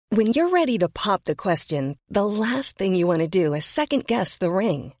When you're ready to pop the question, the last thing you want to do is second-guess the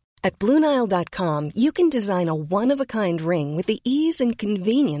ring. At BlueNile.com, you can design a one-of-a-kind ring with the ease and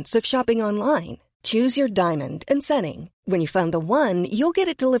convenience of shopping online. Choose your diamond and setting. When you find the one, you'll get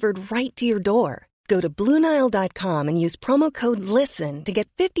it delivered right to your door. Go to BlueNile.com and use promo code LISTEN to get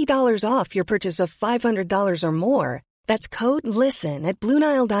 $50 off your purchase of $500 or more. That's code LISTEN at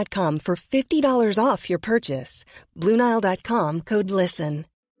BlueNile.com for $50 off your purchase. BlueNile.com, code LISTEN.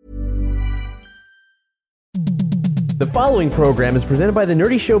 The following program is presented by the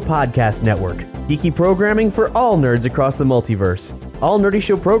Nerdy Show Podcast Network, geeky programming for all nerds across the multiverse. All Nerdy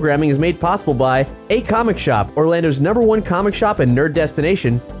Show programming is made possible by A Comic Shop, Orlando's #1 comic shop and nerd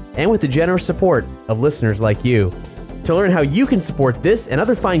destination, and with the generous support of listeners like you. To learn how you can support this and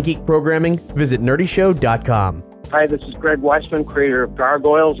other fine geek programming, visit nerdyshow.com. Hi, this is Greg Weisman, creator of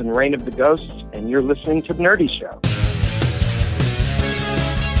Gargoyles and Reign of the Ghosts, and you're listening to The Nerdy Show.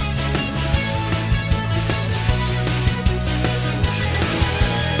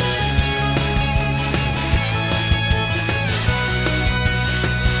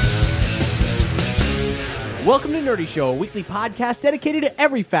 Welcome to Nerdy Show, a weekly podcast dedicated to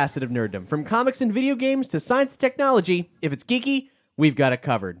every facet of nerddom, from comics and video games to science and technology. If it's geeky, we've got it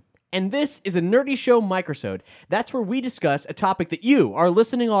covered. And this is a Nerdy Show microsode. That's where we discuss a topic that you, our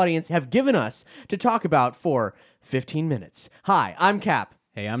listening audience, have given us to talk about for 15 minutes. Hi, I'm Cap.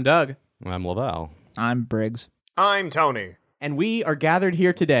 Hey, I'm Doug. I'm Laval. I'm Briggs. I'm Tony. And we are gathered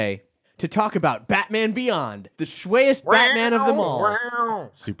here today to talk about Batman Beyond, the shwayest Batman of them all.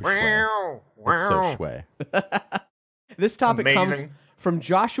 Super shway. It's so shway. This topic comes from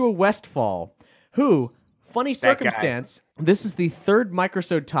Joshua Westfall, who, funny circumstance, this is the third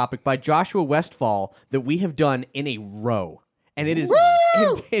microsode topic by Joshua Westfall that we have done in a row. And it is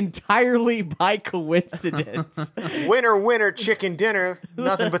entirely by coincidence. Winner, winner, chicken dinner.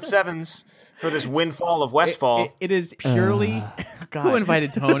 Nothing but sevens for this windfall of Westfall. It is purely... God. Who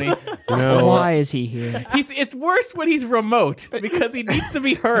invited Tony? Why is he here? It's worse when he's remote because he needs to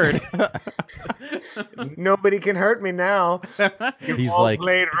be heard. Nobody can hurt me now. He's all like,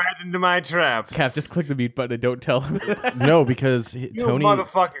 played right into my trap. Cap, just click the mute button and don't tell him. no, because You Tony,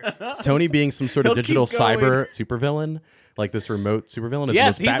 motherfuckers. Tony being some sort of He'll digital keep going. cyber supervillain, like this remote supervillain, is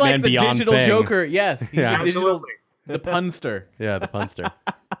Yes, this he's Batman like the Beyond digital thing. Joker. Yes, he's Yeah. the digital, Absolutely. the punster. Yeah, the punster.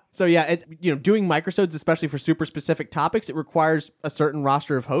 So yeah, doing microsodes, especially for super specific topics, it requires a certain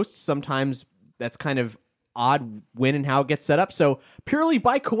roster of hosts. Sometimes that's kind of odd when and how it gets set up. So purely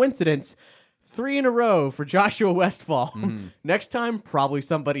by coincidence, 3 in a row for Joshua Westfall. Next time, probably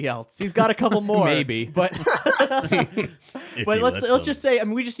somebody else. He's got a couple more, Maybe. but let's just say,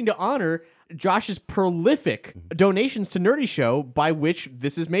 we just need to honor Josh's prolific donations to Nerdy Show, by which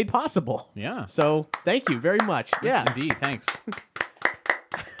this is made possible. Yeah. So thank you very much. Yes, indeed. Thanks.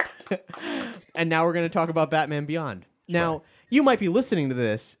 And now we're going to talk about Batman Beyond. Now, you might be listening to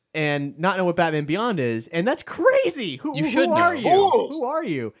this and not know what Batman Beyond is, and that's crazy. Who should are know. you? Fools. Who are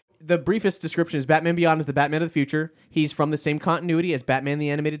you? The briefest description is Batman Beyond is the Batman of the future. He's from the same continuity as Batman the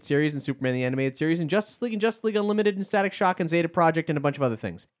Animated Series and Superman the Animated Series and Justice League Unlimited and Static Shock and Zeta Project and a bunch of other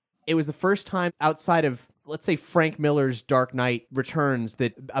things. It was the first time outside of, let's say, Frank Miller's Dark Knight Returns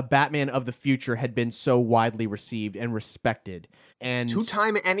that a Batman of the future had been so widely received and respected. And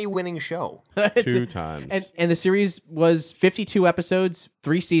 2-time Emmy-winning show. 2 times. And the series was 52 episodes,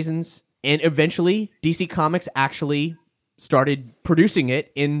 3 seasons, and eventually DC Comics actually started producing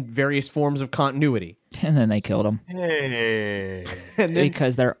it in various forms of continuity. And then they killed him Hey. And then,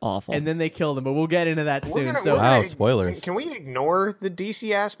 because they're awful. and then they killed him, but we'll get into that soon. We're Wow, gonna- spoilers. Can we ignore the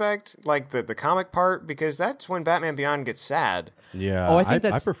DC aspect, like the comic part? Because that's when Batman Beyond gets sad. Yeah, Oh, I think I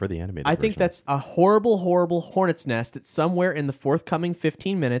that's- prefer the animated I think version. that's a horrible, horrible hornet's nest that somewhere in the forthcoming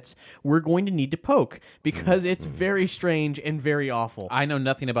 15 minutes we're going to need to poke because it's very strange and very awful. I know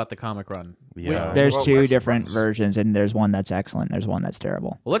nothing about the comic run. Yeah. There's Well, 2 let's- different let's- versions, and there's one that's excellent. There's one that's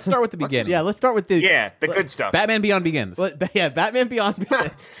terrible. Well, let's start with the beginning. Yeah, let's start with the Yeah, the good stuff. Batman Beyond begins. Batman Beyond.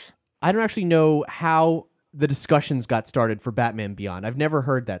 I don't actually know how the discussions got started for Batman Beyond. I've never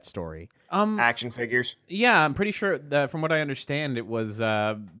heard that story. Action figures. Yeah, I'm pretty sure that from what I understand, it was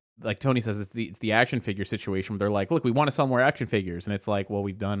like Tony says, it's the action figure situation where they're like, look, we want to sell more action figures, and it's like, well,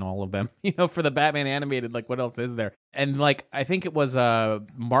 we've done all of them, for the Batman animated. Like, what else is there? And like, I think it was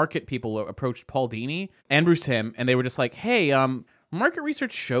market people approached Paul Dini and Bruce Timm, and they were just like, hey, market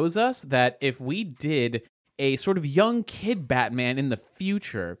research shows us that if we did a sort of young kid Batman in the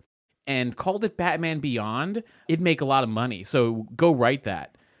future and called it Batman Beyond, it'd make a lot of money. So go write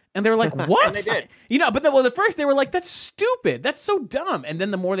that. And they were like, what? And they did. You know, but at first they were like, that's stupid. That's so dumb. And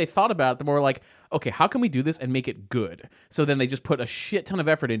then the more they thought about it, the more like, okay, how can we do this and make it good? So then they just put a shit ton of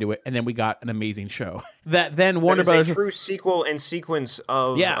effort into it, and then we got an amazing show. That then Warner That is Brothers... a true sequel and sequence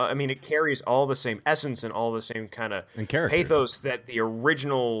of... Yeah. I mean, it carries all the same essence and all the same kind of And characters. pathos that the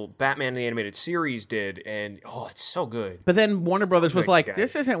original Batman the Animated Series did, and it's so good. But then Warner Brothers was good, like, guys.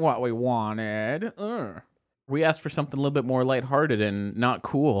 this isn't what we wanted. We asked for something a little bit more lighthearted and not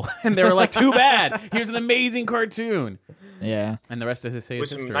cool. And they were like, too bad. Here's an amazing cartoon. Yeah. And the rest of history With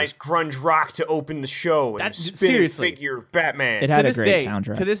is some history. nice grunge rock to open the show and That- spin seriously. figure Batman. It had to a this great day,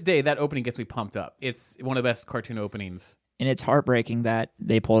 soundtrack. To this day, that opening gets me pumped up. It's one of the best cartoon openings. And it's heartbreaking that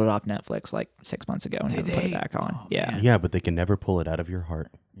they pulled it off Netflix like 6 months ago and never put it back on. yeah. Yeah, but they can never pull it out of your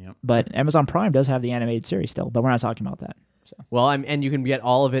heart. But Amazon Prime does have the animated series still, but we're not talking about that. So Well, and you can get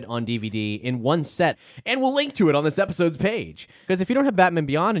all of it on DVD in one set, and we'll link to it on this episode's page. Because if you don't have Batman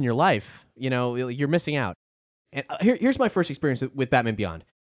Beyond in your life, you're missing out. And here's my first experience with Batman Beyond.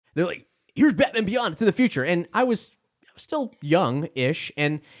 They're like, here's Batman Beyond, it's in the future. And I was still young-ish,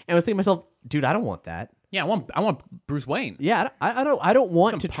 and I was thinking to myself, dude, I don't want that. Yeah, I want Bruce Wayne. Yeah, I don't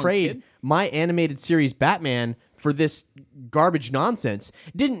want Some to punk trade kid. my animated series Batman for this garbage nonsense.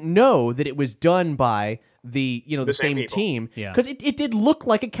 Didn't know that it was done by the same same people. team. Yeah. Because it did look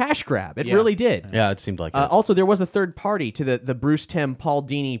like a cash grab. It Yeah. really did. Yeah, it seemed like it. Also, there was a third party to the Bruce Timm Paul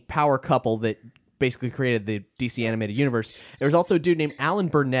Dini power couple that basically created the DC animated universe. There was also a dude named Alan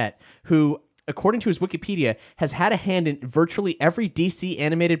Burnett who, according to his Wikipedia, has had a hand in virtually every DC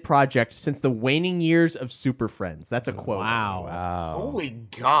animated project since the waning years of Super Friends. That's a quote. Wow. Holy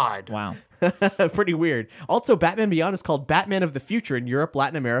God. wow. Pretty weird. Also, Batman Beyond is called Batman of the Future in Europe,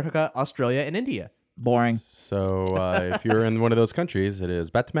 Latin America, Australia, and India. Boring. So if you're in one of those countries, it is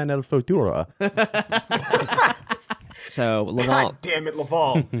Batman El Futuro. So Laval, God damn it,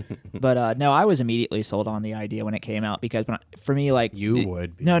 Laval. but no, I was immediately sold on the idea when it came out because for me, like You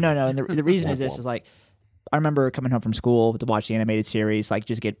would be. No, and the reason is this is like I remember coming home from school to watch the animated series, like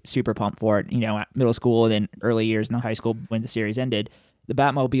just get super pumped for it. At middle school and then early years in the high school when the series ended. The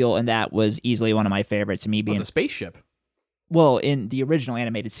Batmobile and that was easily one of my favorites. Me It being was a spaceship. well in the original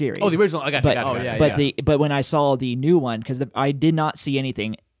animated series. Oh, the original. I got you. But, yeah, but yeah. but when I saw the new one, because I did not see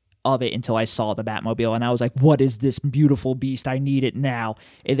anything of it until I saw the Batmobile, and I was like, "What is this beautiful beast? I need it now!"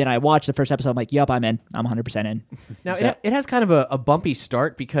 And then I watched the first episode. I'm like, "Yup, I'm in. I'm 100% in." Now, So- it has kind of a bumpy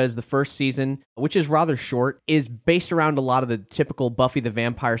start because the first season, which is rather short, is based around a lot of the typical Buffy the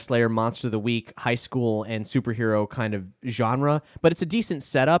Vampire Slayer, Monster of the Week, high school, and superhero kind of genre. But it's a decent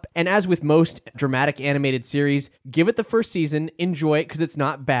setup. And as with most dramatic animated series, give it the first season, enjoy it because it's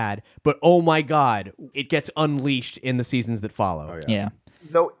not bad. But oh my God, it gets unleashed in the seasons that follow. yeah.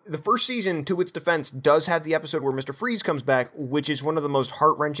 Though the first season, to its defense, does have the episode where Mr. Freeze comes back, which is one of the most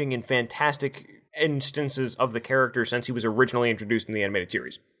heart-wrenching and fantastic instances of the character since he was originally introduced in the animated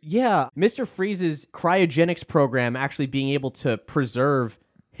series. Yeah, Mr. Freeze's cryogenics program actually being able to preserve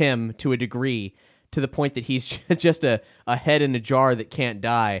him to a degree to the point that he's just a head in a jar that can't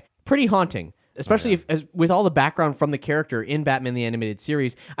die. Pretty haunting. Especially with all the background from the character in Batman the Animated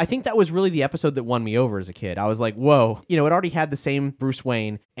Series. I think that was really the episode that won me over as a kid. I was like, whoa. It already had the same Bruce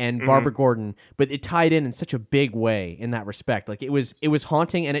Wayne and Barbara Gordon, but it tied in such a big way in that respect. Like, it was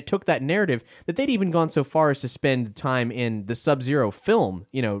haunting, and it took that narrative that they'd even gone so far as to spend time in the Sub-Zero film,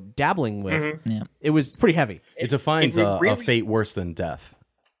 dabbling with. Yeah. It was pretty heavy. It defines it a really- fate worse than death.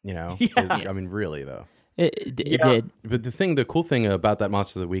 I mean, really, though. It Yeah. did. But the cool thing about that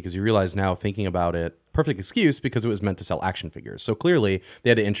Monster of the Week is you realize now, thinking about it, perfect excuse because it was meant to sell action figures. So clearly they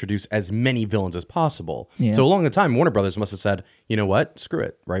had to introduce as many villains as possible. Yeah. So along the time, Warner Brothers must have said, you know what, screw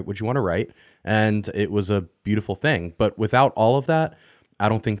it, write what you want to write. And it was a beautiful thing. But without all of that, I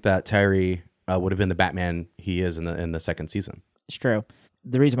don't think that Terry would have been the Batman he is in the second season. It's true.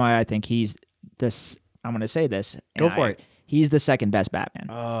 The reason why I think he's this, I'm going to say this. Go and for it. He's the second best Batman.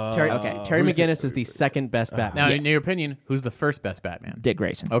 Terry who's McGinnis is the second best Batman. Now, in your opinion, who's the first best Batman? Dick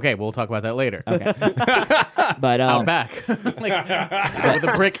Grayson. Okay, we'll talk about that later. Okay. But Out back. Like, with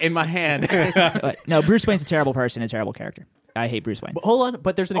a brick in my hand. but no, Bruce Wayne's a terrible person, a terrible character. I hate Bruce Wayne. But hold on,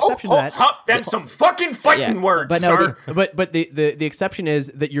 but there's an exception to that. That's some fucking fighting Yeah, words, but no, sir. But the exception is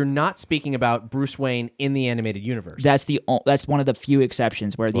that you're not speaking about Bruce Wayne in the animated universe. That's one of the few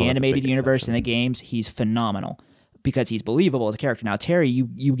exceptions where the Well, that's a animated big universe exception. and the games, he's phenomenal because he's believable as a character. Now Terry,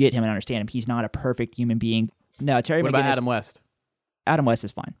 you get him and understand him. He's not a perfect human being. No, Terry What about McGinnis- Adam West? Adam West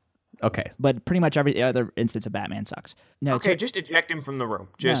is fine, Okay. but pretty much every other instance of Batman sucks. No, Okay, just eject him from the room.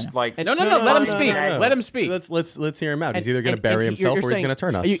 Just no. like No, let him speak. Let him speak. Let's hear him out. He's And- either going to and- bury and himself you're or he's saying- going to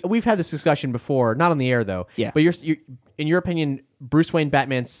turn us. We've had this discussion before, not on the air though. Yeah. But you're in your opinion, Bruce Wayne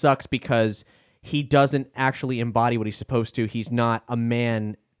Batman sucks because he doesn't actually embody what he's supposed to. He's not a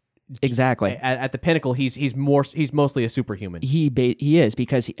man. Exactly. At the pinnacle, he's mostly a superhuman. He is,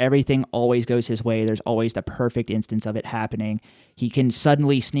 because everything always goes his way. There's always the perfect instance of it happening. He can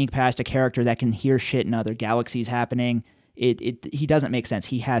suddenly sneak past a character that can hear shit in other galaxies happening. He doesn't make sense.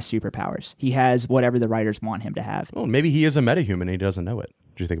 He has superpowers. He has whatever the writers want him to have. Well, maybe he is a metahuman and he doesn't know it.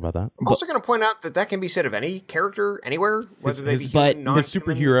 What do you think about that? I'm also going to point out that can be said of any character anywhere, whether they be his human,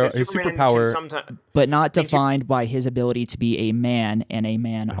 non-human. his superpower, but not defined by his ability to be a man and a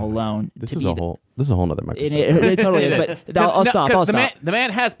man alone. This is a whole nother microphone. It totally is. But I'll stop. The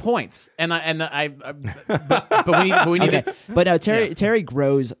man has points, but we need okay. to. But no, Terry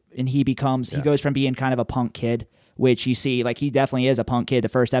grows and he goes from being kind of a punk kid, which you see, like, he definitely is a punk kid. The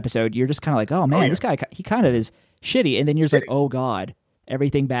first episode, you're just kind of like, oh man, this guy, he kind of is shitty, and then you're just like, oh god,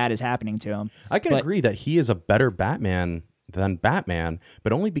 everything bad is happening to him. I can agree that he is a better Batman than Batman,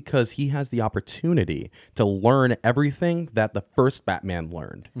 but only because he has the opportunity to learn everything that the first Batman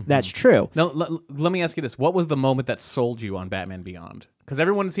learned. That's true. Now, let me ask you this. What was the moment that sold you on Batman Beyond? Because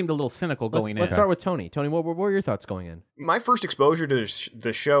everyone seemed a little cynical going in. Let's start with Tony. Tony, what were your thoughts going in? My first exposure to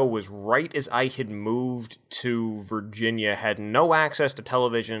the show was right as I had moved to Virginia, had no access to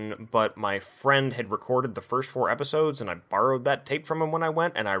television, but my friend had recorded the first 4 episodes, and I borrowed that tape from him when I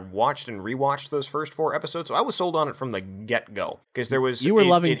went, and I watched and rewatched those first 4 episodes, so I was sold on it from the get-go. Because there was... You were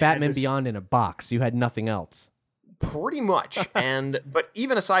loving Batman Beyond in a box. You had nothing else. Pretty much. But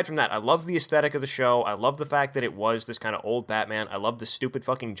even aside from that, I love the aesthetic of the show. I love the fact that it was this kind of old Batman. I love the stupid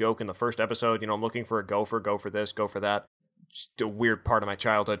fucking joke in the first episode. I'm looking for a gopher, go for this, go for that. Just a weird part of my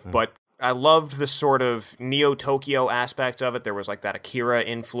childhood. But I loved the sort of Neo-Tokyo aspect of it. There was like that Akira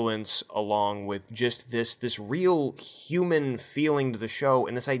influence along with just this real human feeling to the show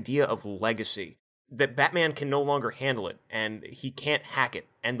and this idea of legacy. That Batman can no longer handle it, and he can't hack it.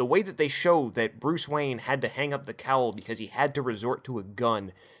 And the way that they show that Bruce Wayne had to hang up the cowl because he had to resort to a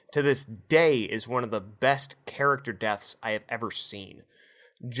gun, to this day is one of the best character deaths I have ever seen.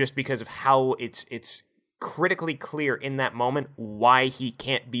 Just because of how it's critically clear in that moment why he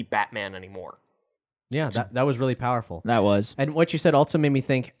can't be Batman anymore. Yeah, that was really powerful. That was. And what you said also made me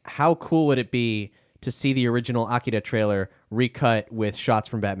think, how cool would it be to see the original Akira trailer recut with shots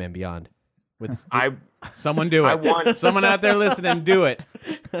from Batman Beyond? Someone do it. Someone out there listening, do it.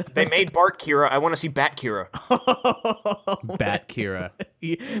 They made Bart Kira. I want to see Bat Kira. Bat Kira.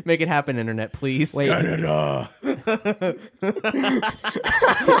 Make it happen, internet, please. Wait.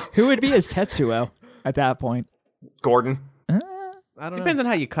 Who would be as Tetsuo at that point? Gordon. I don't Depends on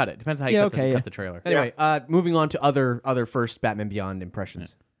how you cut it. Depends on how you cut the trailer. Anyway, moving on to other first Batman Beyond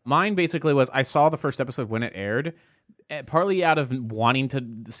impressions. Mine basically was I saw the first episode when it aired, partly out of wanting to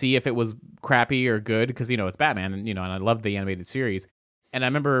see if it was crappy or good, because, it's Batman, and I loved the animated series. And I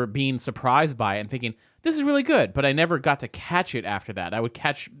remember being surprised by it and thinking, this is really good, but I never got to catch it after that. I would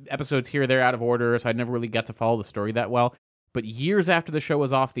catch episodes here or there out of order, so I never really got to follow the story that well. But years after the show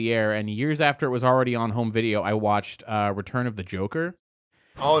was off the air, and years after it was already on home video, I watched Return of the Joker.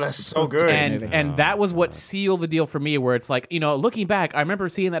 Oh, that's so good. And that was what sealed the deal for me, where it's like, looking back, I remember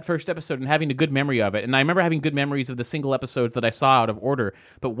seeing that first episode and having a good memory of it. And I remember having good memories of the single episodes that I saw out of order.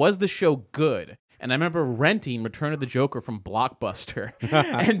 But was the show good? And I remember renting Return of the Joker from Blockbuster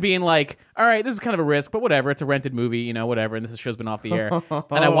and being like, all right, this is kind of a risk, but whatever. It's a rented movie, whatever. And this show's been off the air. And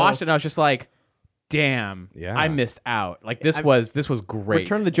I watched it and I was just like, damn, I missed out. Like, this was great.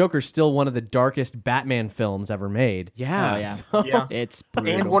 Return of the Joker is still one of the darkest Batman films ever made. Yeah. Yeah. It's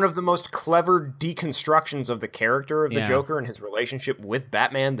brutal. And one of the most clever deconstructions of the character of the Joker and his relationship with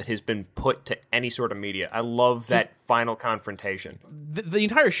Batman that has been put to any sort of media. I love that final confrontation. The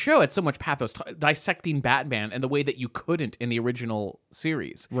entire show had so much pathos, dissecting Batman and the way that you couldn't in the original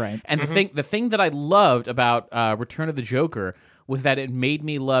series. Right. And the thing that I loved about Return of the Joker was that it made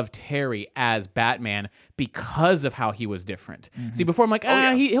me love Terry as Batman because of how he was different. See, before I'm like,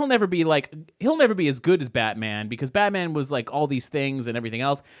 he'll never be as good as Batman, because Batman was like all these things and everything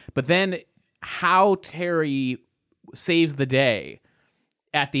else. But then how Terry saves the day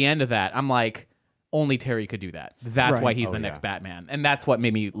at the end of that, I'm like, only Terry could do that. That's why he's the next Batman. And that's what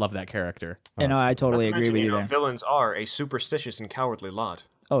made me love that character. And I totally agree with you there. Villains are a superstitious and cowardly lot.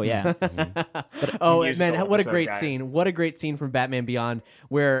 Oh, yeah. Man, what a great scene. What a great scene from Batman Beyond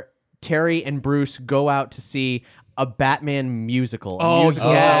where Terry and Bruce go out to see a Batman musical.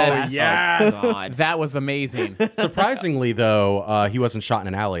 Yes. God. That was amazing. Surprisingly, though, he wasn't shot in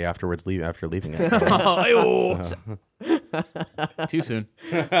an alley after leaving it. Too soon.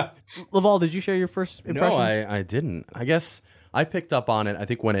 Laval, did you share your first impressions? No, I didn't. I guess I picked up on it, I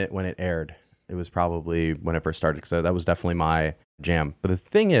think, when it aired. it was probably when it first started, because that was definitely my jam. But the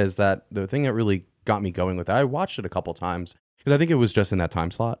thing that really got me going with it, I watched it a couple times because I think it was just in that time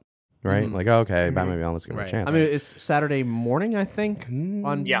slot, right? Like, okay, Batman Beyond, let's give it a chance. I mean, it's Saturday morning, I think,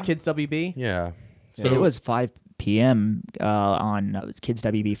 on Kids WB. Yeah. So it was 5 p.m. On Kids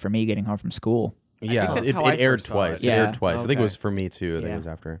WB for me getting home from school. Yeah, that's it how I aired first saw twice. it. It aired twice. I think it Okay. was for me too. I think it was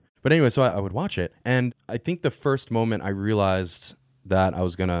after. But anyway, so I would watch it, and I think the first moment I realized that I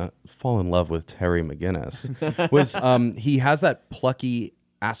was gonna fall in love with Terry McGinnis was he has that plucky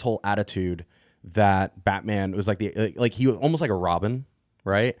asshole attitude that Batman was like he was almost like a Robin,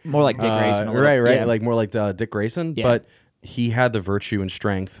 right? More like Dick Grayson. a little. Right, Yeah. like more like Dick Grayson, Yeah. but he had the virtue and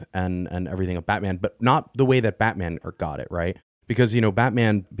strength and everything of Batman, but not the way that Batman got it, right? Because,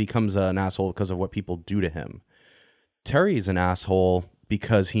 Batman becomes an asshole because of what people do to him. Terry's an asshole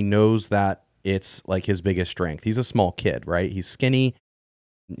because he knows that it's like his biggest strength. He's a small kid, right? He's skinny.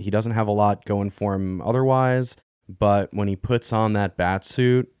 He doesn't have a lot going for him otherwise, but when he puts on that bat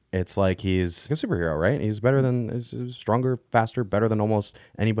suit, it's like he's a superhero, right? He's he's stronger, faster, better than almost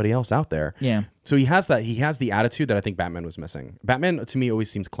anybody else out there. Yeah. So he has the attitude that I think Batman was missing. Batman, to me,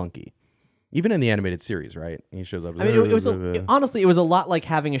 always seems clunky. Even in the animated series, right? He shows up. I mean, honestly, it was a lot like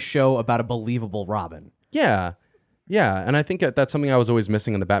having a show about a believable Robin. Yeah. And I think that's something I was always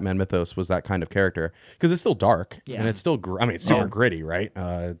missing in the Batman mythos was that kind of character, because it's still dark and it's still, it's super gritty, right?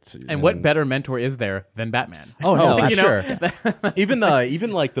 And what better mentor is there than Batman? Oh, no, for sure.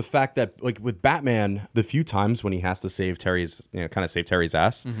 even like the fact that like with Batman, the few times when he has to save Terry's, kind of save Terry's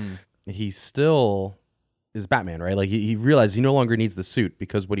ass, he still is Batman, right? Like he realized he no longer needs the suit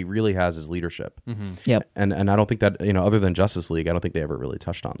because what he really has is leadership. Yep. And I don't think that, other than Justice League, I don't think they ever really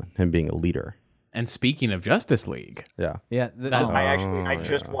touched on him being a leader. And speaking of Justice League, Yeah. Yeah. I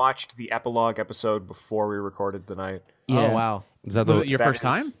just watched the epilogue episode before we recorded tonight. Yeah. Oh, wow. Is that was the it your That first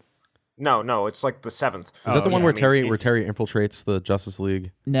time? is- No, it's like the 7th. Is that the one where Terry it's- Terry infiltrates the Justice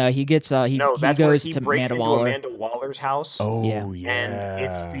League? No, he gets he that's where goes he to breaks Amanda into Waller. Amanda Waller's house. Yeah.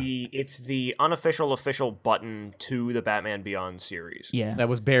 And it's the unofficial official button to the Batman Beyond series. Yeah. That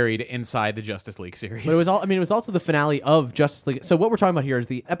was buried inside the Justice League series. But it was also the finale of Justice League. So what we're talking about here is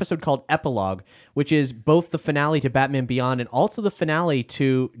the episode called Epilogue, which is both the finale to Batman Beyond and also the finale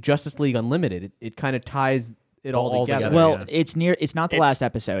to Justice League Unlimited. It kind of ties it all together. Well, it's not the last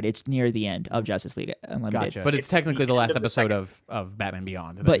episode. It's near the end of Justice League Unlimited. Gotcha. but it's technically the the last end of the episode second. of Batman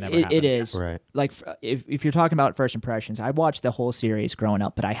Beyond. That But never it happened. is Right. like if you're talking about first impressions, I watched the whole series growing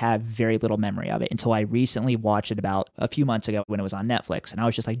up, but I have very little memory of it until I recently watched it about a few months ago when it was on Netflix, and I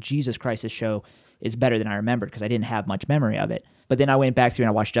was just like, Jesus Christ, this show is better than I remembered because I didn't have much memory of it. But then I went back through and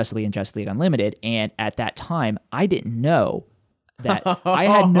I watched Justice League and Justice League Unlimited, and at that time I didn't know that I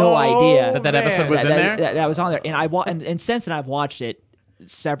had no idea That episode was in there? that was on there, and and since then I've watched it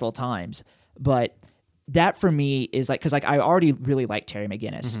several times. But that for me is like, because like I already really liked Terry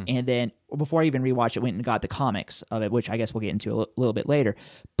McGinnis, and then before I even rewatched it, went and got the comics of it, which I guess we'll get into a little bit later.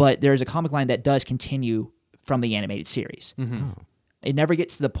 But there's a comic line that does continue from the animated series. It never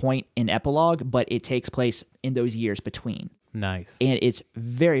gets to the point in Epilogue, but it takes place in those years between, Nice. and it's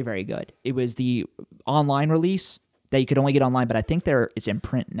very, very good. It was the online release that you could only get online, but I think it's in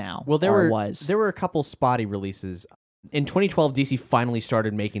print now. Well, there was. were a couple spotty releases. In 2012, DC finally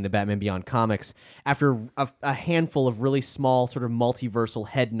started making the Batman Beyond comics after a handful of really small sort of multiversal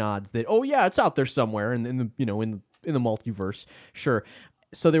head nods that, oh yeah, it's out there somewhere in the in the multiverse. Sure.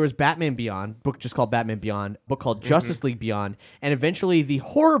 So there was Batman Beyond, book just called Batman Beyond, book called Justice League Beyond, and eventually the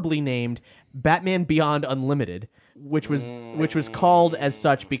horribly named Batman Beyond Unlimited, which was called as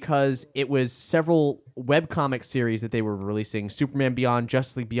such because it was several webcomic series that they were releasing, Superman Beyond,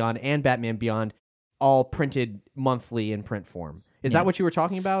 Justice League Beyond, and Batman Beyond, all printed monthly in print form. Is that what you were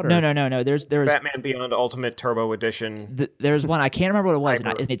talking about? Or? No. There's Batman Beyond Ultimate Turbo Edition. there's one, I can't remember what it was,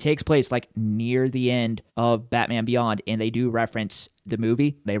 and it takes place like near the end of Batman Beyond, and they do reference the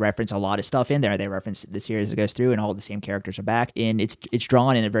movie. They reference a lot of stuff in there. They reference the series that goes through, and all the same characters are back, and it's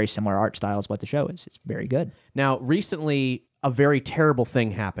drawn in a very similar art style as what the show is. It's very good. Now, recently, a very terrible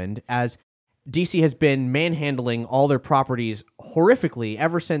thing happened as DC has been manhandling all their properties horrifically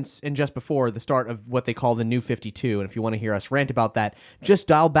ever since and just before the start of what they call the New 52. And if you want to hear us rant about that, just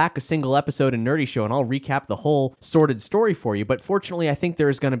dial back a single episode in Nerdy Show and I'll recap the whole sordid story for you. But fortunately, I think there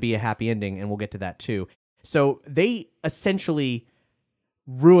is going to be a happy ending, and we'll get to that too. So they essentially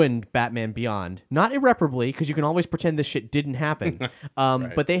ruined Batman Beyond, not irreparably, because you can always pretend this shit didn't happen.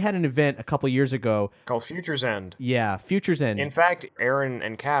 But they had an event a couple years ago Called Future's End. Yeah, Future's End. In fact, Aaron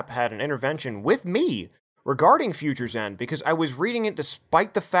and Cap had an intervention with me regarding Future's End because I was reading it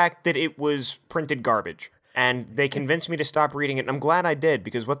despite the fact that it was printed garbage. and they convinced me to stop reading it. And I'm glad I did,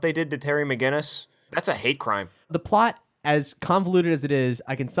 because what they did to Terry McGinnis, that's a hate crime. The plot, as convoluted as it is,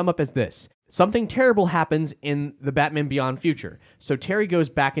 I can sum up as this. Something terrible happens in the Batman Beyond future. So Terry goes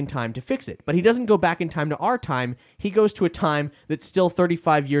back in time to fix it. But he doesn't go back in time to our time. He goes to a time that's still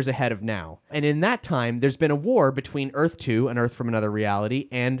 35 years ahead of now. And in that time, there's been a war between Earth 2, an Earth from another reality,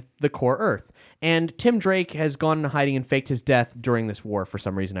 and the core Earth. And Tim Drake has gone into hiding and faked his death during this war for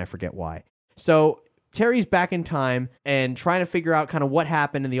some reason. I forget why. So Terry's back in time and trying to figure out kind of what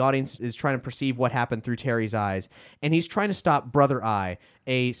happened, and the audience is trying to perceive what happened through Terry's eyes. And he's trying to stop Brother Eye,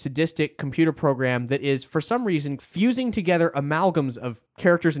 a sadistic computer program that is, for some reason, fusing together amalgams of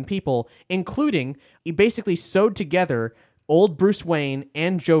characters and people, including, he basically sewed together old Bruce Wayne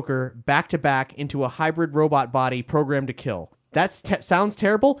and Joker back-to-back into a hybrid robot body programmed to kill. That sounds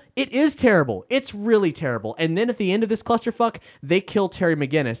terrible. It is terrible. It's really terrible. And then at the end of this clusterfuck, they kill Terry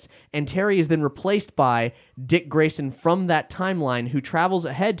McGinnis, and Terry is then replaced by Dick Grayson from that timeline, who travels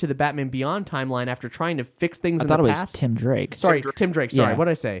ahead to the Batman Beyond timeline after trying to fix things in the past. I thought it was Tim Drake. Sorry, Tim Drake. Sorry, Yeah. what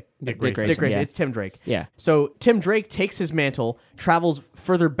did I say? Dick Grayson. Dick Grayson. Yeah. It's Tim Drake. Yeah. So Tim Drake takes his mantle, travels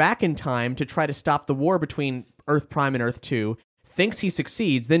further back in time to try to stop the war between Earth Prime and Earth 2, thinks he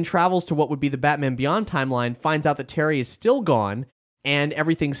succeeds, then travels to what would be the Batman Beyond timeline, finds out that Terry is still gone, and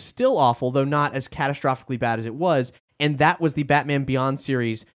everything's still awful, though not as catastrophically bad as it was. And that was the Batman Beyond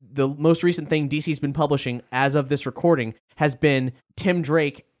series. The most recent thing DC's been publishing as of this recording has been Tim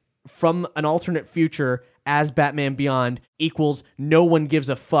Drake from an alternate future as Batman Beyond equals no one gives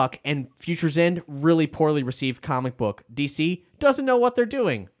a fuck, and Future's End, really poorly received comic book. DC doesn't know what they're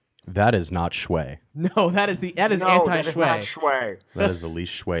doing. That is not Shui. No, that is No, anti-Shui. that is not Shui. That is the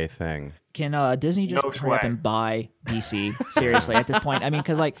least Shui thing. Can Disney just No hurry up swag. and buy DC? Seriously, at this point? I mean,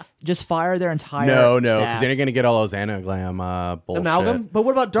 because, like, just fire their entire No, because staff. then you're going to get all those anagram bullshit. Amalgam? But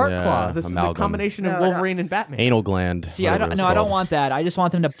what about Dark Yeah, Claw? This is the amalgam. combination of Wolverine and Batman. Anal gland. See, I whatever don't. it's No, I don't called. want that. I just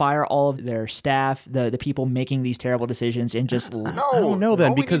want them to fire all of their staff, the people making these terrible decisions, and just No, I don't know then,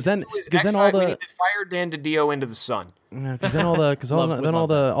 all we because need to then- do is because then all X-Fight, we the- need to fire Dan DiDio into the sun. Because then all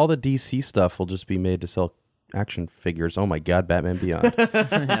the DC stuff will just be made to sell action figures. Oh my God, Batman Beyond.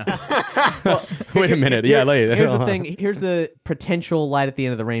 Wait a minute. Yeah, Here's the thing. Here's the potential light at the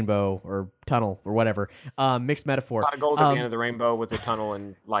end of the rainbow, or tunnel, or whatever. Mixed metaphor. Pot of gold at the end of the rainbow with a tunnel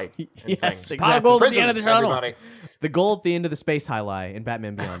and light. And Yes, things. exactly. Pot of gold at the end of the Prisons, tunnel. everybody. The goal at the end of the space highlight in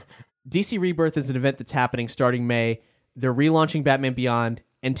Batman Beyond. DC Rebirth is an event that's happening starting May. They're relaunching Batman Beyond,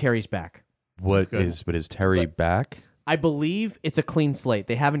 and Terry's back. But is Terry back? I believe it's a clean slate.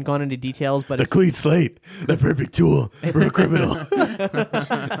 They haven't gone into details, but The it's clean slate, the perfect tool for a criminal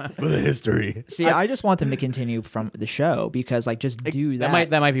with a history. see. I just want them to continue from the show because, like, just do that.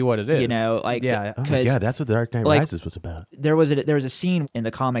 That might be what it is. You know, like, Yeah. Oh my because God, that's what The Dark Knight like- Rises was about. there was a scene in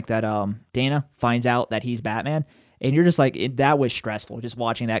the comic that Dana finds out that he's Batman, and you're just like, that was stressful just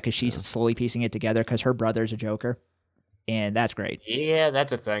watching that because she's slowly piecing it together because her brother's a Joker, and that's great. Yeah,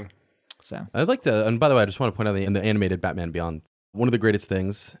 that's a thing. So I'd like to, and by the way, I just want to point out in the animated Batman Beyond, one of the greatest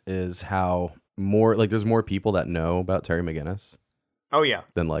things is how there's more people that know about Terry McGinnis Oh yeah.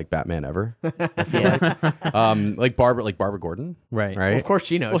 than like Batman ever. yeah, like Barbara Gordon, Right. right? Well, of course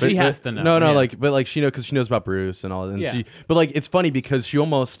she knows. Well, she has to know. No, Yeah. but she knows because she knows about Bruce and all, and Yeah. but like it's funny because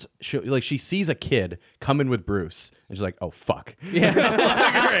she sees a kid come in with Bruce and she's like, oh fuck, Yeah.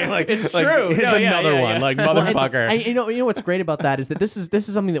 it's true. It's No, yeah, another yeah, one, yeah. like Well, and- motherfucker. and you know what's great about that is that this is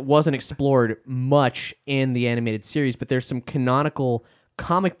something that wasn't explored much in the animated series, but there's some canonical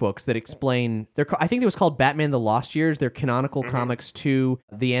comic books that explain. I think it was called Batman: The Lost Years. They're canonical comics to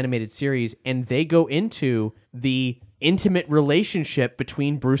the animated series, and they go into the intimate relationship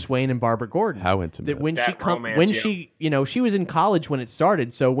between Bruce Wayne and Barbara Gordon. How intimate? That when That romance, she she was in college when it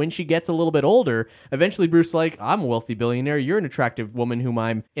started, so when she gets a little bit older, eventually Bruce like, I'm a wealthy billionaire, you're an attractive woman whom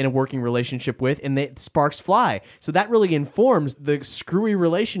I'm in a working relationship with, and the sparks fly. So that really informs the screwy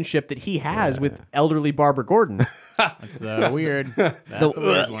relationship that he has with elderly Barbara Gordon. It's weird. That's a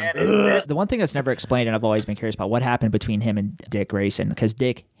weird one. the one thing that's never explained, and I've always been curious about what happened between him and Dick Grayson because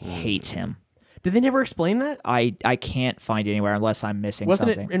Dick hates him. Did they never explain that? I can't find it anywhere unless I'm missing Wasn't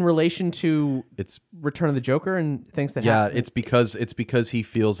something. it in relation to It's Return of the Joker and things that yeah, happened? it's because he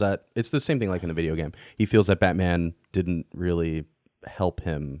feels that it's the same thing like in the video game. He feels that Batman didn't really help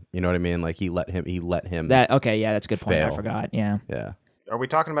him. You know what I mean? Like he let him. That okay, yeah, that's a good point. I Fail. forgot. Yeah. Yeah. Are we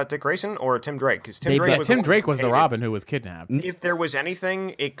talking about Dick Grayson or Tim Drake? Because Tim They- Drake Yeah, was Tim one Drake who was the hated- Robin who was kidnapped. If there was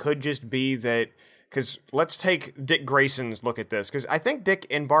anything, it could just be that because let's take Dick Grayson's look at this, because I think Dick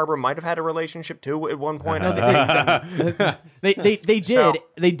and Barbara might have had a relationship too at one point. They did. So-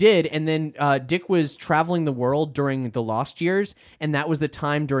 They did, and then Dick was traveling the world during the Lost years, and that was the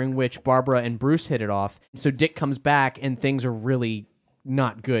time during which Barbara and Bruce hit it off. So Dick comes back, and things are really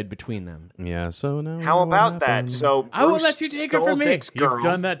not good between them. Yeah, so now How what about that? happened? So I will Bruce let you take it stole from me. Dick's girl. You've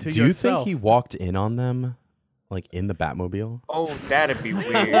done that to Do you yourself. think he walked in on them, like in the Batmobile? Oh, that'd be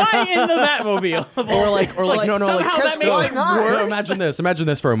weird. Why in the Batmobile? Or like no, somehow because that makes why it not? worse. No, imagine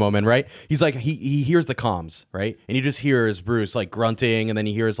this for a moment, right? He's like he hears the comms, right? And he just hears Bruce like grunting, and then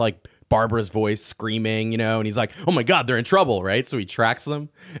he hears like Barbara's voice screaming, and he's like, "Oh my God, they're in trouble!" Right? So he tracks them,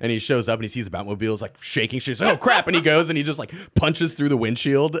 and he shows up, and he sees the Batmobile's like shaking. She's like, "Oh crap!" And he goes and he just like punches through the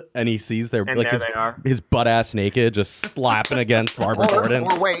windshield, and he sees their And like there they are. his butt ass naked, just slapping against Barbara Gordon.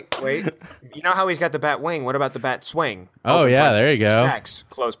 Or wait. You know how he's got the bat wing? What about the bat swing? Oh, Open yeah, there you parentheses, go. Sex,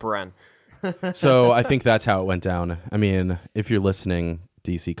 close paren. So I think that's how it went down. I mean, if you're listening,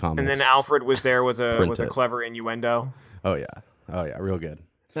 DC Comics. And then Alfred was there with Print a it. clever innuendo. Oh yeah, real good.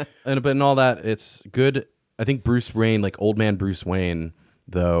 But in all that, it's good. I think Bruce Wayne, like old man Bruce Wayne,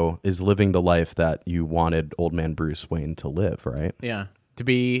 though, is living the life that you wanted old man Bruce Wayne to live, right? Yeah. To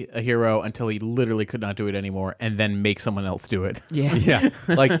be a hero until he literally could not do it anymore, and then make someone else do it. Yeah. Yeah,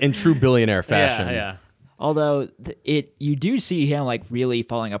 like in true billionaire fashion. Yeah. Although you do see him like really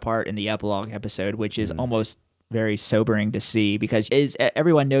falling apart in the epilogue episode, which is almost very sobering to see, because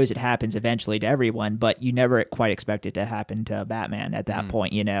everyone knows it happens eventually to everyone, but you never quite expect it to happen to Batman at that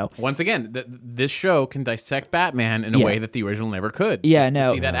point, Once again, this show can dissect Batman in a Yeah. way that the original never could. Yeah, Just no.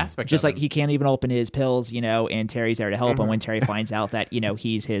 to see that aspect. Just of like him. he can't even open his pills, and Terry's there to help him when Terry finds out that,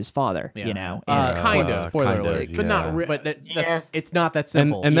 he's his father, Yeah. and Kind of. Spoiler kind of, alert, but not. yeah. But that's It's not that And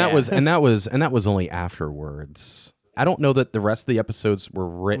simple. and that Yeah. was only afterwards. I don't know that the rest of the episodes were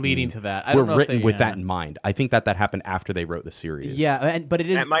written Leading to that. I were don't know if written they- with yeah. that in mind. I think that happened after they wrote the series. Yeah, but it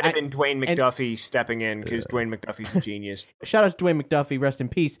is. That might have I- been Dwayne and- McDuffie stepping in, because Dwayne McDuffie's a genius. Shout out to Dwayne McDuffie, rest in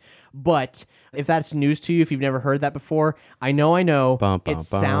peace. But if that's news to you, if you've never heard that before, I know. Bum, bum, It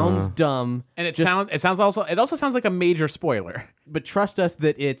sounds bum. dumb, and it just- also sounds like a major spoiler. but trust us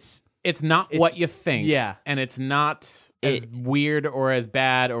that it's It's not what you think. yeah. And it's not as weird or as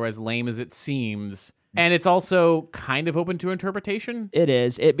bad or as lame as it seems. And it's also kind of open to interpretation. it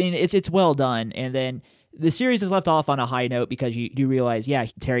is. I mean, it's well done, and then the series is left off on a high note because you realize,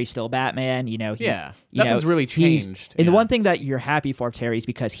 Terry's still Batman. Nothing's really he's- changed. And the Yeah. one thing that you're happy for Terry is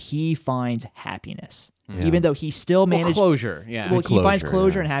because he finds happiness, even though he still Well, managed. closure. Yeah. Well, he finds Closure,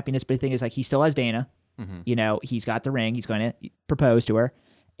 closure yeah. and happiness, but the thing is, like, he still has Dana. He's got the ring. He's going to propose to her,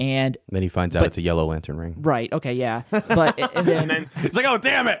 and Then he finds out it's a Yellow Lantern ring. right, okay, yeah, but and then It's like, oh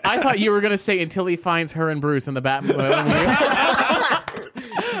damn it! I thought you were going to say until he finds her and Bruce in the Batman.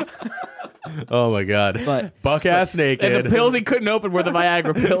 Oh my god! But- Buck ass naked. And the pills he couldn't open were the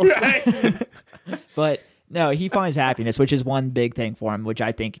Viagra pills. But no, he finds happiness, which is one big thing for him, which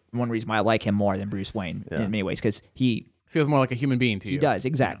I think one reason why I like him more than Bruce Wayne in many ways, because he Feels more like a human being to you. does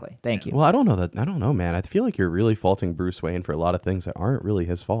exactly. Thank you. Well, I don't know, man. I feel like you're really faulting Bruce Wayne for a lot of things that aren't really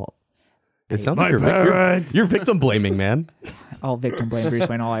his fault. It sounds like you're victim blaming, man. I'll victim blame Bruce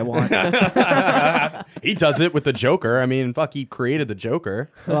Wayne all I want. He does it with the Joker. I mean, fuck, he created the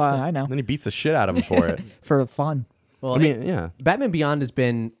Joker. Well, I know, Then he beats the shit out of him for it. for fun. well, I mean, yeah. Batman Beyond has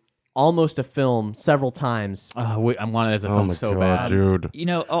been almost a film several times. I want it as a film so bad. dude.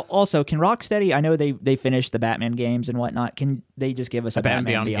 Also, can Rocksteady? I know they finished the Batman games and whatnot. Can they just give us a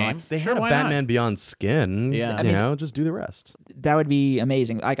Batman Beyond? game? They Sure, had a why not? Batman Beyond skin. Yeah. Just do the rest. That would be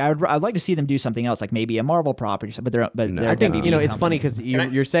amazing. Like I'd like to see them do something else, like maybe a Marvel property. But they're No. they're I I think gonna be it's funny because I-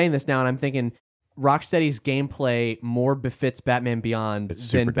 you're saying this now, and I'm thinking Rocksteady's gameplay more befits Batman Beyond It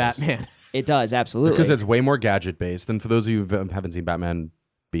super than does. Batman. It does absolutely Because it's way more gadget based. And for those of you who haven't seen Batman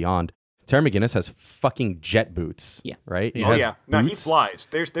Beyond, Terry McGinnis has fucking jet boots. Yeah. Right? Yeah. Oh has yeah, no, he boots. flies.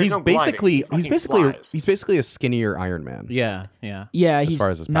 There's He's no gliding. basically He fucking flies. he's basically a skinnier Iron Man. Yeah. Yeah, he's far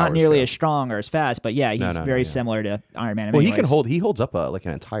as his not powers nearly go. as strong or as fast, but yeah, he's No, very yeah. similar to Iron Man. in Well, many he can ways. he holds up like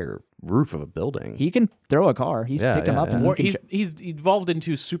an entire roof of a building. He can throw a car. He's Yeah, picked him yeah, up, and yeah. Or he can he's evolved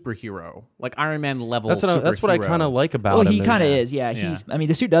into superhero, like Iron Man level. that's what I kind of like about well, him. he kind of is. Yeah, Yeah. he's. I mean,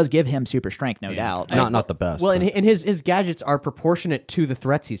 the suit does give him super strength, no doubt. not the best. Well, but- and his gadgets are proportionate to the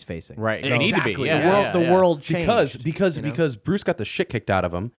threats he's facing. Right. So They need to be. exactly. Yeah, The world, yeah, the yeah. world changed. because Bruce got the shit kicked out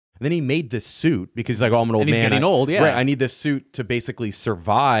of him, And then he made this suit because he's like, oh, I'm an old And man. he's getting old, yeah. Right, I need this suit to basically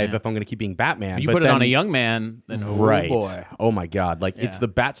survive if I'm going to keep being Batman. You But put it on then- a young man, then Right. oh boy. Oh my God. Like it's the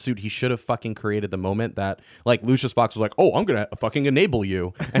bat suit he should have fucking created the moment that like Lucius Fox was like, oh, I'm going to fucking enable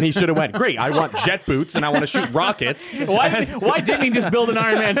you. And he should have went, great, I want jet boots and I want to shoot rockets. Why didn't he just build an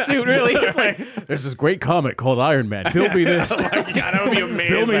Iron Man suit, really? It's like, there's this great comic called Iron Man. Build me this. Oh my God, that would be amazing.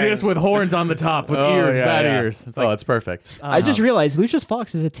 Build me this with horns on the top, with ears, bat ears. It's like, It's perfect. I just realized Lucius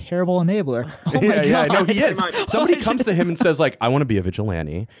Fox is a terrible enabler. Oh my yeah, God. no, he is. Pretty much. Somebody comes to him and says, like, I want to be a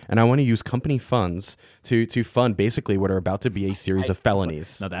vigilante and I want to use company funds to fund basically what are about to be a series of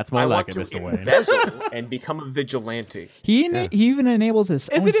felonies. no, that's more I like want it, to Mr. Wayne. embezzle and become a vigilante. He even enables his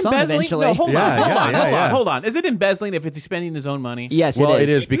Is own it son embezzling? eventually. No, hold Yeah, on, hold yeah, on, yeah, hold yeah. on, hold on. Is it embezzling if it's spending his own money? Yes, Well, it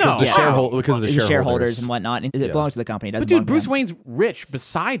is. because No, the how? because of the The shareholders and whatnot. It belongs to the company. It doesn't But dude, belong to Bruce him. Wayne's rich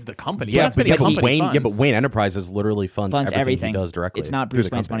besides the company. He's Yeah, not spending but company Wayne, funds. yeah, but Wayne Enterprises literally funds Funds everything. he does directly. It's not through Bruce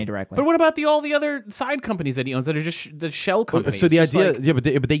the Wayne's company. money directly. But what about all the other side companies that he owns that are just the shell companies? So the Just idea, like- yeah,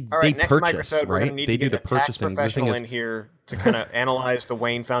 but they All right, next purchase, microsode, we're right? going to need They to do get the a tax purchasing. The thing professional is, in here to kind of analyze the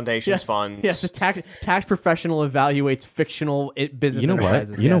Wayne Foundation's funds. Yes, the tax professional evaluates fictional business you know what?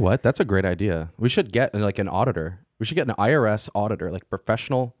 enterprises. You know yes. what? That's a great idea. We should get like an auditor. We should get an IRS auditor, like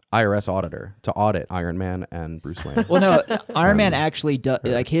professional IRS auditor, to audit Iron Man and Bruce Wayne. Well, no, Iron Man actually does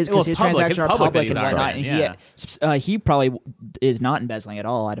like his Well, because it's his public. transactions It's are public that public he's and Iron whatnot. Man, And he probably is not embezzling at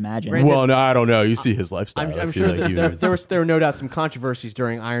all. I'd imagine. Right. Well, no, I don't know. You see his lifestyle. I'm I feel sure like that you- there were no doubt some controversies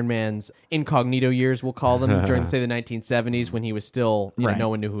during Iron Man's incognito years, we'll call them, during say the 1970s when he was still Right. no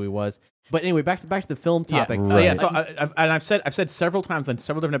one knew who he was. But anyway, back to the film topic. Yeah, yeah. So I've said several times on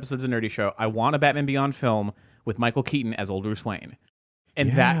several different episodes of Nerdy Show, I want a Batman Beyond film with Michael Keaton as old Bruce Wayne.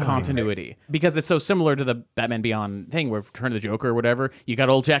 And that continuity, because it's so similar to the Batman Beyond thing, where Return of the Joker or whatever, you got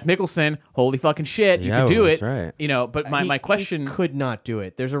old Jack Nicholson, holy fucking shit, you Yeah, could do that's it, right. you know. But my question, he could not do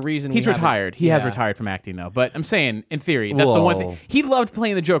it. There's a reason he's we haven't- retired. He has Yeah. retired from acting though. But I'm saying, in theory, that's the one thing Whoa. he loved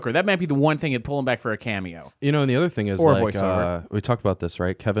playing the Joker. That might be the one thing that'd pull him back for a cameo. You know, and the other thing is, Or like, voiceover. we talked about this,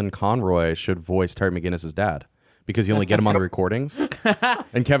 right? Kevin Conroy should voice Terry McGinnis' dad because you only get him on the recordings.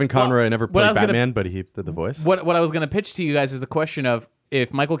 And Kevin Conroy never what I played was gonna- Batman, but he did the voice. What I was going to pitch to you guys is the question of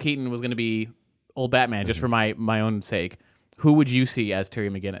if Michael Keaton was going to be old Batman, just for my own sake, who would you see as Terry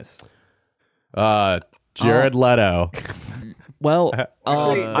McGinnis? Jared Leto. Well,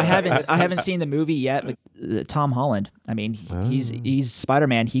 I this- haven't seen the movie yet. But Tom Holland. I mean, he's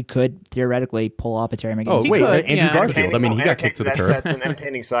Spider-Man. He could theoretically pull off a Terry McGinnis. Oh, He wait, could, Andrew yeah. Garfield. I mean, he got kicked to the curb. That's an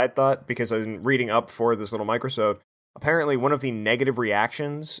entertaining side thought because I was reading up for this little microsode. Apparently, one of the negative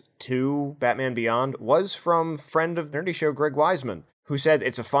reactions to Batman Beyond was from friend of the Nerdy Show, Greg Wiseman, who said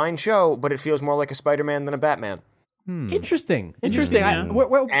it's a fine show, but it feels more like a Spider-Man than a Batman. Interesting. yeah.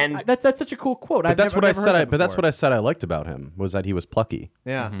 And- That's such a cool quote. But that's what I said. But that's what I said I liked about him was that he was plucky.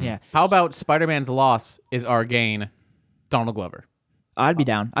 Yeah. Yeah, How about Spider-Man's loss is our gain, Donald Glover? I'd be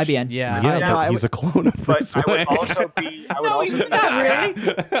down. I'd be in. Yeah. Yeah, now but I he's a clone of But Bruce I Wayne. would also be. I would also be,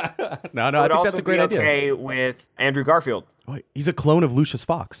 No, I I would think also that's a great be idea. okay with Andrew Garfield. Wait, he's a clone of Lucius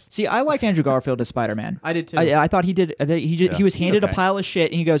Fox. See, I liked Andrew Garfield as Spider-Man. I did too. I thought he did. He was handed Okay. a pile of shit,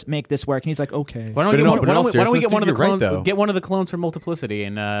 and he goes, "Make this work." And he's like, "Okay." Why don't, But we, no, why but don't, in all we, why don't we get seriousness, one of the dude, you're right, clones? though. Get one of the clones for Multiplicity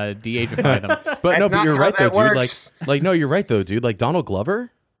and de-agify them. But That's no, but not you're how right though, that dude. works. Like no, you're right though, dude. Like Donald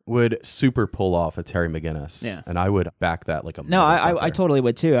Glover would super pull off a Terry McGinnis. Yeah. And I would back that like a No, I motherfucker. totally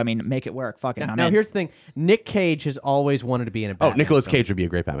would too. I mean, make it work. Fuck it. I'm Now in. here's the thing. Nick Cage has always wanted to be in a Oh, Batman Nicolas film. Cage would be a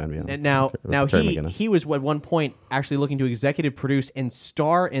great Batman. Yeah. And now Terry he McGinnis. he was at one point actually looking to executive produce and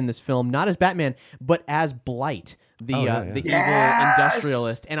star in this film, not as Batman, but as Blight, the the evil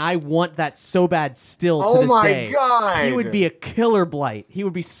industrialist. And I want that so bad still to Oh this my day. God. He would be a killer Blight. He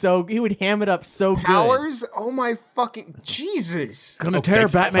would ham it up so good. Powers? Oh my fucking Jesus! Gonna tear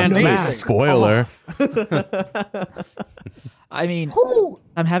Batman's amazing. mask. Spoiler. I mean,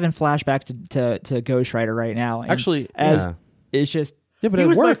 I'm having flashbacks to Ghost Rider right now. and Actually, as yeah. it's just, Yeah, but He it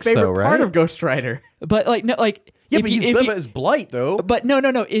was works my favorite though, right? part of Ghost Rider. but like no, like yeah, if but you, he's if you- his blight though. but no.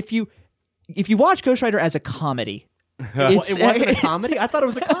 If you watch Ghost Rider as a comedy, it's, It wasn't a comedy? I thought it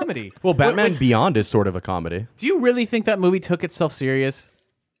was a comedy. Well, Batman Beyond is sort of a comedy. Do you really think that movie took itself serious?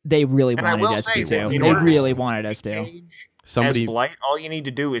 they really And I wanted will us say to. that in They order to really see wanted us to. Cage Somebody- as Blight, all you need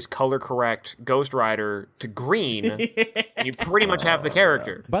to do is color correct Ghost Rider to green, and you pretty much have the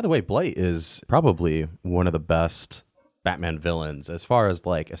character. By the way, Blight is probably one of the best Batman villains as far as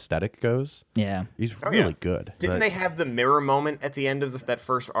like aesthetic goes. Yeah. He's Oh, really yeah. good. Didn't they have the mirror moment at the end of that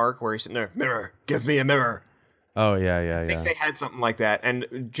first arc where he's sitting there, mirror, give me a mirror? Oh yeah, yeah, I think yeah. they had something like that.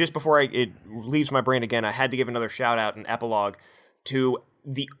 And just before it leaves my brain again, I had to give another shout out and epilogue to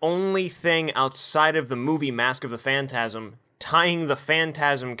the only thing outside of the movie Mask of the Phantasm tying the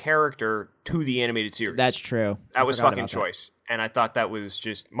Phantasm character to the animated series. That's true. That was Forgot fucking about that. choice. And I thought that was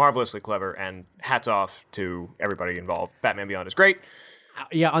just marvelously clever, and hats off to everybody involved. Batman Beyond is great.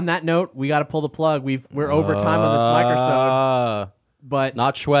 Yeah, on that note, we got to pull the plug. We're over time on this microsode, but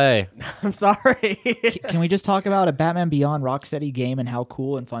Not Shui. I'm sorry. Can we just talk about a Batman Beyond Rocksteady game and how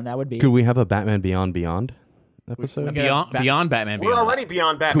cool and fun that would be? Could we have a Batman Beyond episode? Beyond Batman We're Beyond. already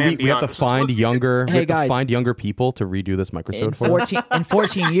beyond Could Batman we Beyond. have to This is supposed find to be younger Hey, we have to guys. find younger people to redo this microsode in for us?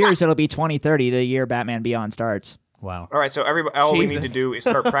 14 years, it'll be 2030, the year Batman Beyond starts. Wow. All right, so everybody, all we need to Jesus. do is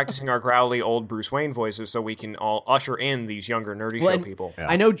start practicing our growly old Bruce Wayne voices so we can all usher in these younger Nerdy Well, Show and people.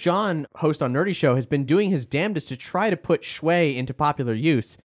 I know John, host on Nerdy Show, has been doing his damnedest to try to put Shui into popular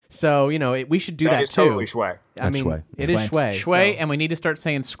use. So, we should do that, That is too. totally Shui. I That's mean, Shui. it is Shui. Shui, so- and we need to start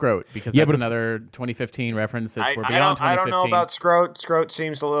saying scrote because Yeah, that's but if- another 2015 reference. We're I beyond don't 2015. know about Scroat. Scroat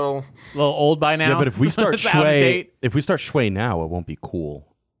seems a little... A little old by now. Yeah, but if we start It's out of Shui, date. if we start Shui now, it won't be cool.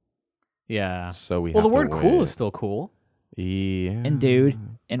 Yeah. So we Well, have the to word cool wait. is still cool. Yeah. And dude,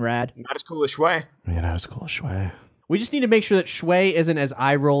 and rad. Not as cool as Shui. Yeah, that was cool. Shui. We just need to make sure that Shui isn't as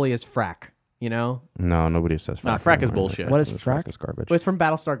eye-rolly as Frack, No, nobody says Frack. Nah, Frack is anymore. bullshit. What is Frack Frack? is garbage. But it's from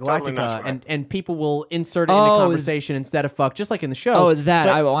Battlestar Totally not Galactica, Shui. and people will insert it in Oh, the conversation instead of fuck, just like in the show. Oh, that,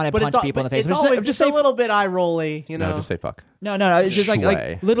 I wanna but punch it's people in the face. It's But just- always just just say a little bit eye-rolly, No, just say fuck. No, it's just like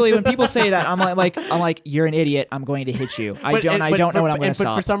Shui. literally when people say that, I'm like, you're an idiot. I'm going to hit you. I don't know when I'm going to But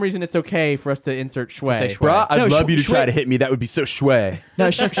stop. for some reason, it's okay for us to insert Shui. say Shui. Bruh, I'd No, love you to Shui- try to hit me. That would be so Shui.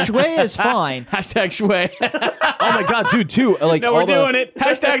 No, Shui is fine. Hashtag Shui. Oh my god, dude, too. Like no, all we're the, doing it.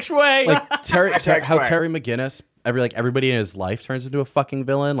 Hashtag Shui. Like Terry, Hashtag how Shui. Terry McGinnis, everybody in his life turns into a fucking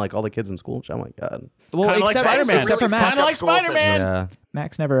villain. Like all the kids in school. And shit. Oh my god. Well, Kind of like except, Spider-Man. except for Really Max. Kind of like School thing. Spider-Man. Yeah,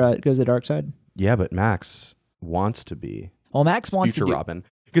 Max never goes to the dark side. yeah, but Max wants to be Well, Max wants future to be. Robin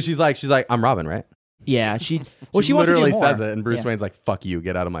because she's like, I'm Robin, right? Yeah, she She wants to do literally more. says it, and Bruce Yeah. Wayne's like, "Fuck you,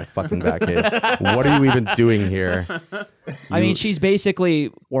 get out of my fucking Batcave. What are you even doing here?" I mean, she's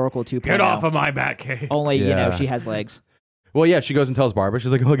basically Oracle 2.0. Get off of my Batcave. Only, Yeah. she has legs. Well, yeah, she goes and tells Barbara.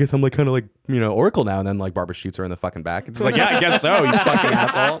 She's like, "Oh, I guess I'm like kind of like Oracle now." And then like Barbara shoots her in the fucking back. And she's like, "Yeah, I guess so, you fucking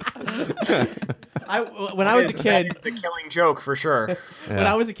asshole." When I was a That kid, is the killing joke for sure. when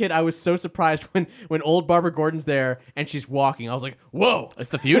I was a kid, I was so surprised when old Barbara Gordon's there and she's walking. I was like, "Whoa!" It's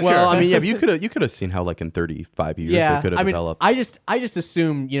the future. Well, I mean, yeah, you could have seen how like in 35 years Yeah, they could have I mean, developed. I just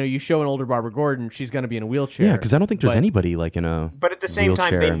assume you show an older Barbara Gordon, she's going to be in a wheelchair. Yeah, because I don't think there's But- anybody like in a. But at the same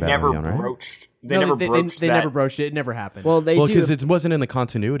time, wheelchair they in Batman never Beyond, right? broached. They No, never they broached they that. never broached it. It never happened. Well, they Well, do. because it wasn't in the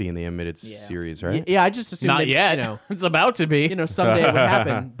continuity in the animated series, right? yeah, I just assumed Not that, yet. It's about to be. someday it would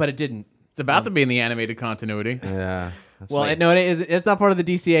happen, but it didn't. It's about to be in the animated continuity. Yeah. That's Well, like- no, it's not part of the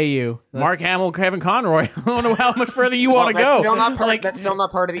DCAU. Mark Hamill, Kevin Conroy. I don't know how much further you want to That's go. still not part. Like, That's still not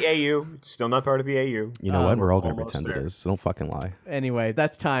part of the AU. It's still not part of the AU. you know what? We're all gonna almost pretend there. it is. So don't fucking lie. Anyway,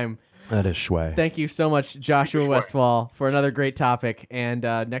 that's time. That is Shui. Thank you so much, Joshua Westfall, for another great topic. And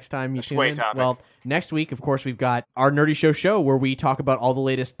next time you tune Sway in, topic. well, next week, of course, we've got our Nerdy Show where we talk about all the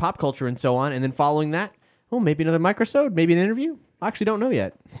latest pop culture and so on. And then following that, well, maybe another microsode, maybe an interview. I actually don't know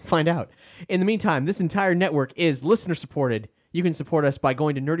yet. We'll find out. In the meantime, this entire network is listener supported. You can support us by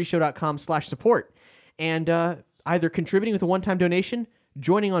going to nerdyshow.com/support and either contributing with a one-time donation,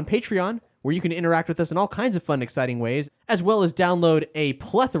 joining on Patreon, where you can interact with us in all kinds of fun, exciting ways, as well as download a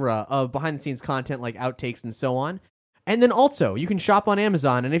plethora of behind-the-scenes content like outtakes and so on. And then also, you can shop on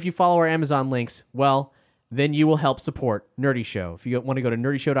Amazon, and if you follow our Amazon links, well, then you will help support Nerdy Show. If you want to go to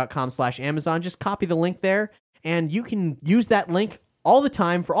nerdyshow.com/Amazon, just copy the link there, and you can use that link all the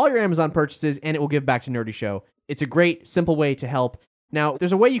time for all your Amazon purchases, and it will give back to Nerdy Show. It's a great, simple way to help. Now,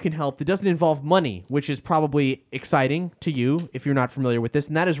 there's a way you can help that doesn't involve money, which is probably exciting to you if you're not familiar with this,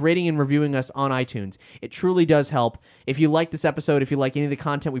 and that is rating and reviewing us on iTunes. It truly does help. If you like this episode, if you like any of the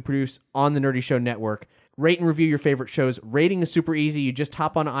content we produce on the Nerdy Show Network, rate and review your favorite shows. Rating is super easy. You just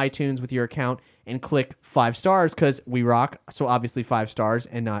hop on iTunes with your account and click 5 stars because we rock, so obviously 5 stars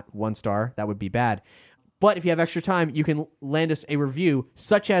and not 1 star. That would be bad. But if you have extra time, you can land us a review,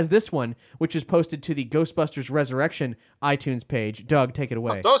 such as this one, which is posted to the Ghostbusters Resurrection iTunes page. Doug, take it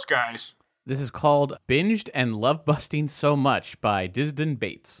away. Those guys. This is called Binged and Love Busting So Much by Disden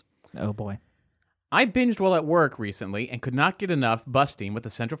Bates. Oh boy. I binged while at work recently and could not get enough busting with the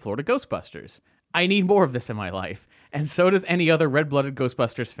Central Florida Ghostbusters. I need more of this in my life, and so does any other red-blooded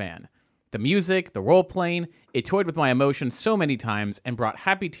Ghostbusters fan. The music, the role-playing, it toyed with my emotions so many times and brought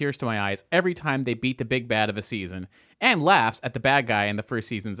happy tears to my eyes every time they beat the big bad of a season, and laughs at the bad guy in the first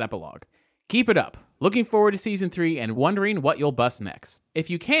season's epilogue. Keep it up. Looking forward to Season 3 and wondering what you'll bust next. If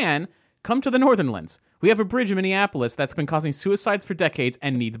you can, come to the Northernlands. We have a bridge in Minneapolis that's been causing suicides for decades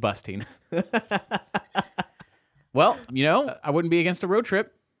and needs busting. Well, I wouldn't be against a road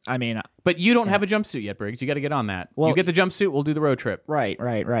trip. I mean, but you don't have a jumpsuit yet, Briggs. You got to get on that. Well, you get the jumpsuit, we'll do the road trip. Right.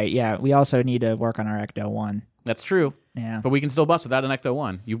 Yeah, we also need to work on our Ecto 1. That's true. Yeah. But we can still bust without an Ecto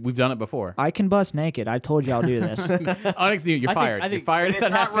 1. We've done it before. I can bust naked. I told you I'll do this. Onyx, you're fired. You're fired. It's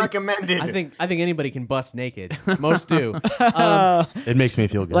not recommended. I think anybody can bust naked. Most do. It makes me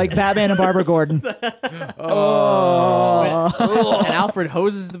feel good. Like Batman and Barbara Gordon. And Alfred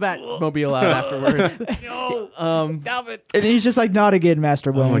hoses the Batmobile out afterwards. Stop it. And he's just like, not again,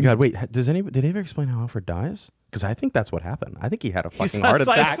 Master Wayne. Oh my God! Wait, did they ever explain how Alfred dies? Because I think that's what happened. I think he had a fucking heart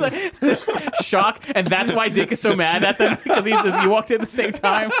attack. Shock, and that's why Dick is so mad at them because he walked in at the same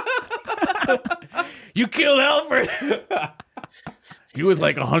time. You killed Alfred. He was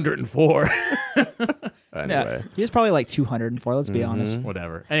like 104. Anyway, Yeah, he was probably like 204. Let's be honest.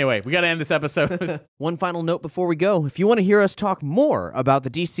 Whatever. Anyway, we got to end this episode. One final note before we go. If you want to hear us talk more about the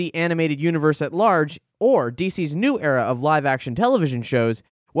DC animated universe at large or DC's new era of live-action television shows,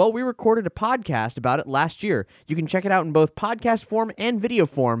 well, we recorded a podcast about it last year. You can check it out in both podcast form and video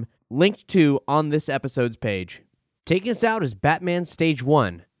form, linked to on this episode's page. Taking us out is Batman Stage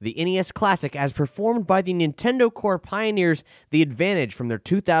 1, the NES classic as performed by the Nintendo Core pioneers The Advantage from their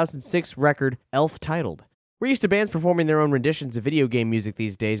 2006 record, Elf Titled. We're used to bands performing their own renditions of video game music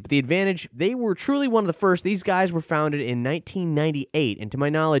these days, but The Advantage, they were truly one of the first. These guys were founded in 1998, and to my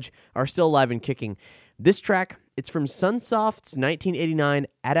knowledge, are still alive and kicking. This track, it's from Sunsoft's 1989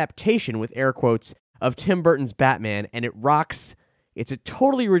 adaptation, with air quotes, of Tim Burton's Batman, and it rocks. It's a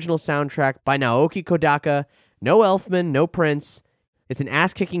totally original soundtrack by Naoki Kodaka. No Elfman, no Prince. It's an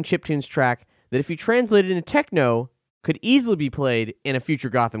ass-kicking chiptunes track that, if you translate it into techno, could easily be played in a future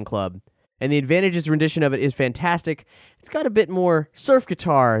Gotham club. And The Advantage's rendition of it is fantastic. It's got a bit more surf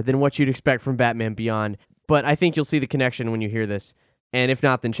guitar than what you'd expect from Batman Beyond, but I think you'll see the connection when you hear this. And if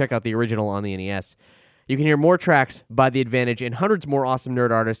not, then check out the original on the NES. You can hear more tracks by The Advantage and hundreds more awesome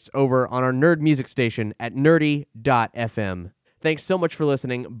nerd artists over on our nerd music station at nerdy.fm. Thanks so much for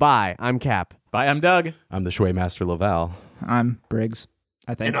listening. Bye. I'm Cap. Bye, I'm Doug. I'm the Shway Master Laval. I'm Briggs,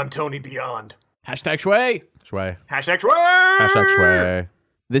 I think. And I'm Tony Beyond. Hashtag Shway. Shway. Hashtag Shway. Hashtag Shway.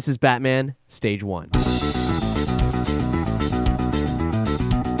 This is Batman Stage 1.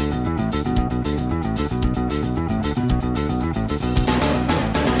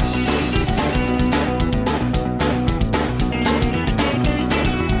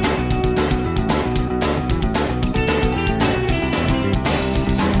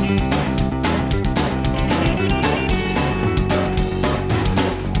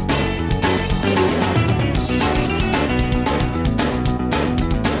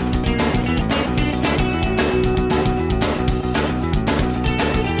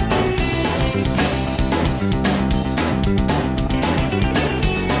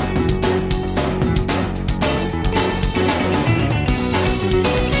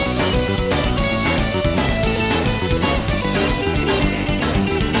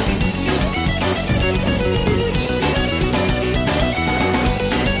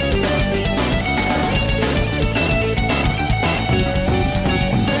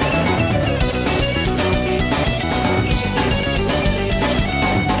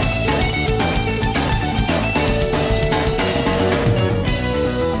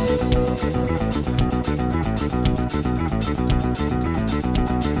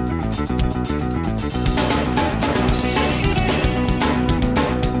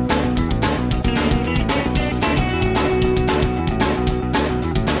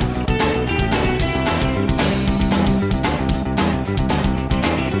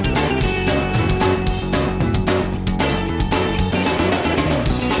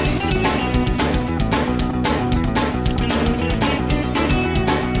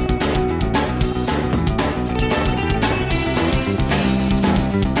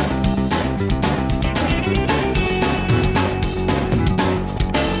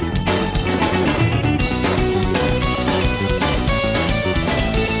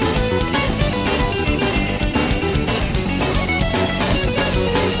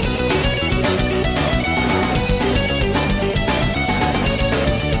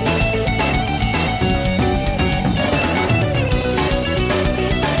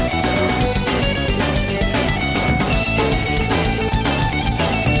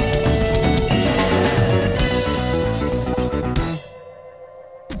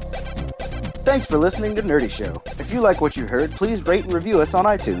 Thanks for listening to Nerdy Show. If you like what you heard, please rate and review us on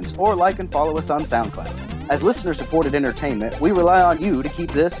iTunes or like and follow us on SoundCloud. As listener-supported entertainment, we rely on you to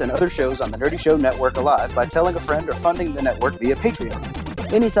keep this and other shows on the Nerdy Show Network alive by telling a friend or funding the network via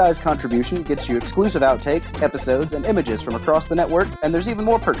Patreon. Any size contribution gets you exclusive outtakes, episodes, and images from across the network, and there's even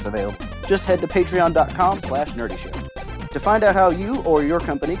more perks available. Just head to patreon.com/nerdyshow. To find out how you or your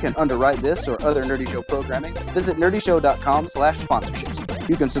company can underwrite this or other Nerdy Show programming, visit nerdyshow.com/sponsorships.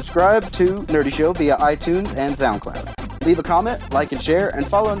 You can subscribe to Nerdy Show via iTunes and SoundCloud. Leave a comment, like and share, and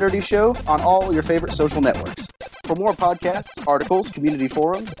follow Nerdy Show on all your favorite social networks. For more podcasts, articles, community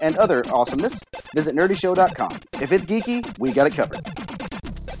forums, and other awesomeness, visit nerdyshow.com. If it's geeky, we got it covered.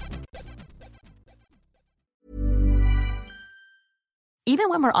 Even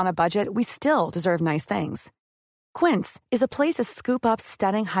when we're on a budget, we still deserve nice things. Quince is a place to scoop up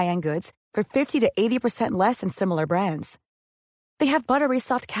stunning high-end goods for 50 to 80% less than similar brands. They have buttery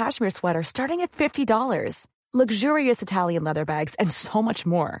soft cashmere sweaters starting at $50, luxurious Italian leather bags, and so much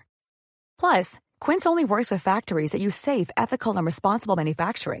more. Plus, Quince only works with factories that use safe, ethical, and responsible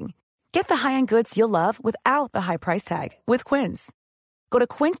manufacturing. Get the high-end goods you'll love without the high price tag with Quince. Go to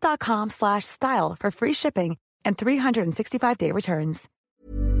quince.com/style for free shipping and 365-day returns.